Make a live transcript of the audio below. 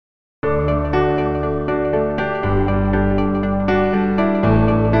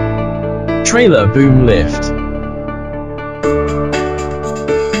Trailer boom lift.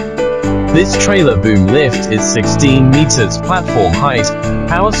 This trailer boom lift is 16 meters platform height.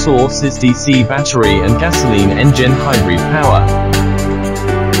 Power source is DC battery and gasoline engine hybrid power.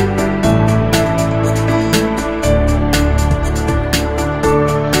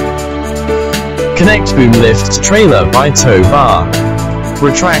 Connect boom lift to trailer by tow bar.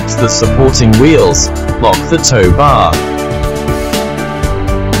 Retract the supporting wheels. Lock the tow bar.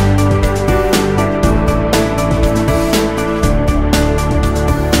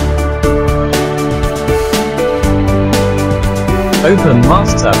 Open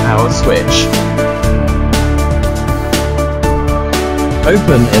master power switch.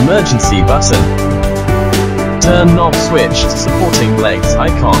 Open emergency button. Turn knob switch to supporting legs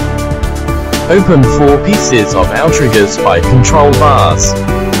icon. Open 4 pieces of outriggers by control bars.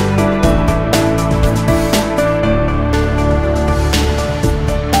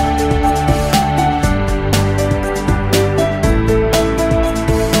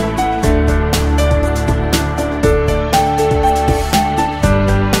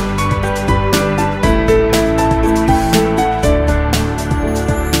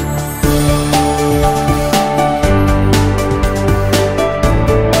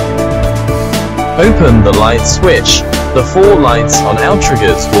 Open the light switch. The 4 lights on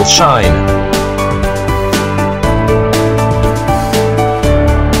outriggers will shine.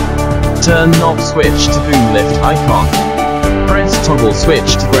 Turn knob switch to boom lift icon. Press toggle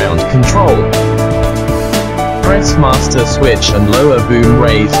switch to ground control. Press master switch and lower boom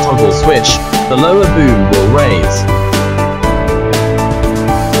raise toggle switch. The lower boom will raise.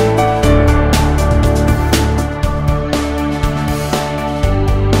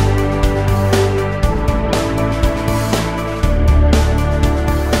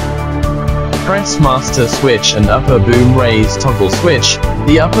 Press master switch and upper boom raise toggle switch.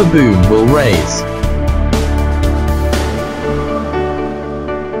 The upper boom will raise.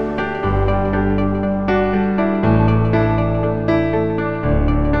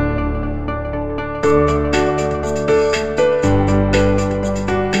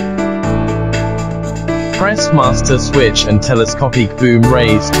 Press master switch and telescopic boom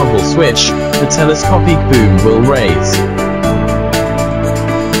raise toggle switch. The telescopic boom will raise.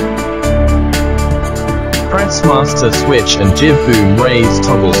 Press master switch and jib boom raise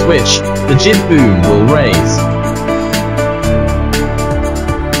toggle switch. The jib boom will raise.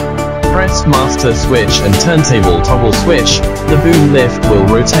 Press master switch and turntable toggle switch. The boom lift will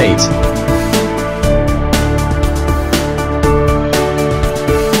rotate.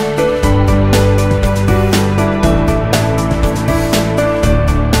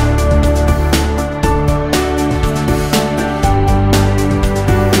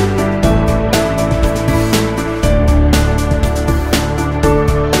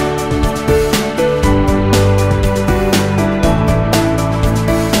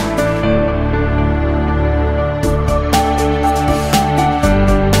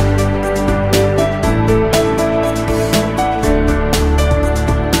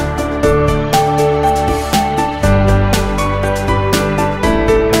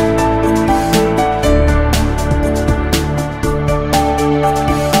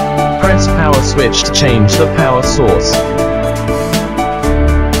 Press power switch to change the power source.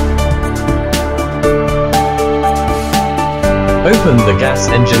 Open the gas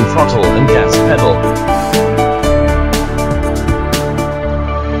engine throttle and gas pedal.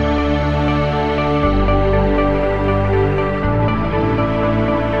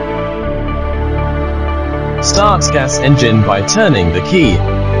 Start gas engine by turning the key.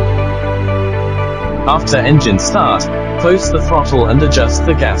 After engine start, close the throttle and adjust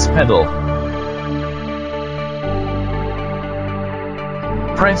the gas pedal.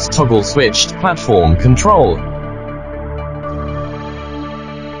 Press toggle switch to platform control.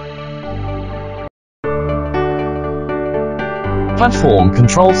 Platform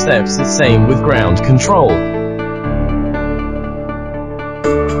control steps is same with ground control.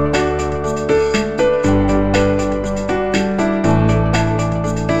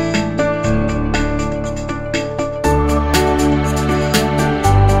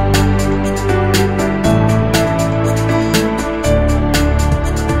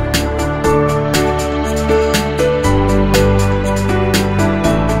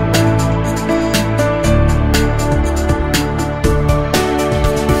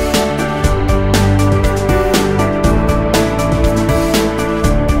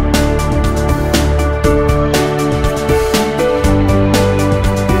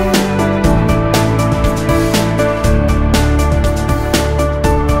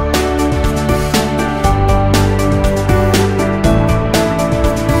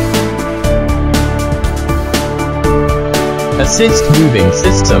 Assist moving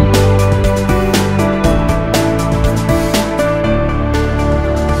system.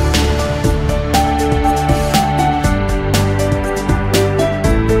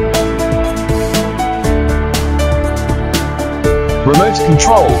 Remote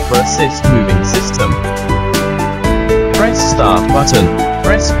control for assist moving system. Press start button.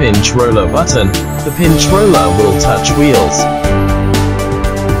 Press pinch roller button. The pinch roller will touch wheels.